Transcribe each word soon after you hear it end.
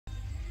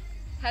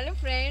Hello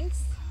friends,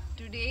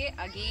 today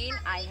again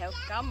I have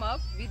come up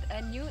with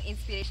a new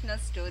inspirational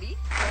story.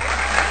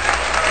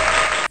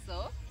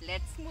 So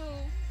let's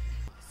move.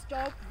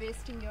 Stop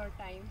wasting your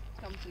time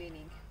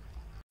complaining.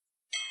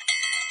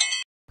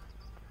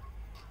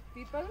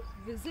 People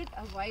visit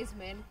a wise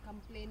man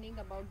complaining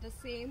about the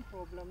same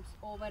problems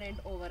over and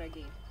over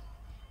again.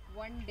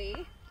 One day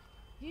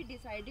he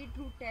decided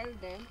to tell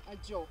them a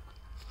joke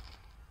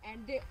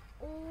and they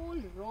all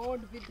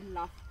roared with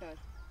laughter.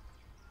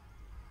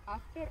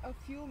 After a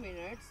few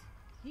minutes,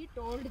 he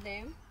told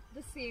them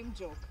the same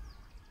joke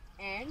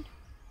and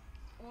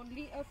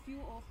only a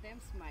few of them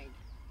smiled.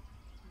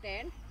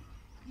 Then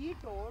he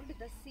told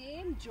the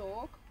same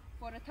joke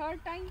for a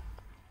third time,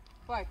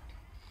 but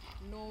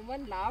no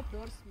one laughed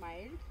or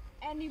smiled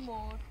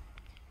anymore.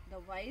 The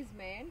wise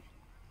man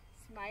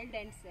smiled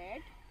and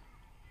said,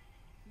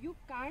 "You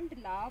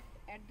can't laugh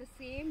at the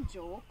same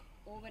joke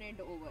over and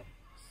over.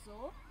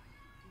 So,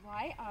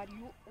 why are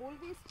you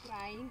always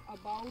crying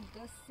about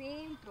the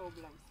same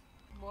problems?"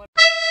 Moral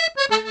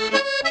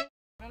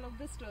of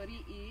the story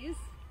is,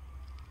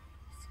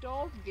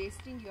 stop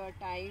wasting your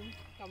time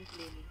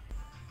complaining.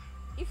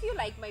 If you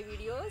like my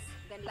videos,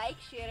 then like,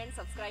 share and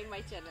subscribe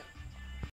my channel.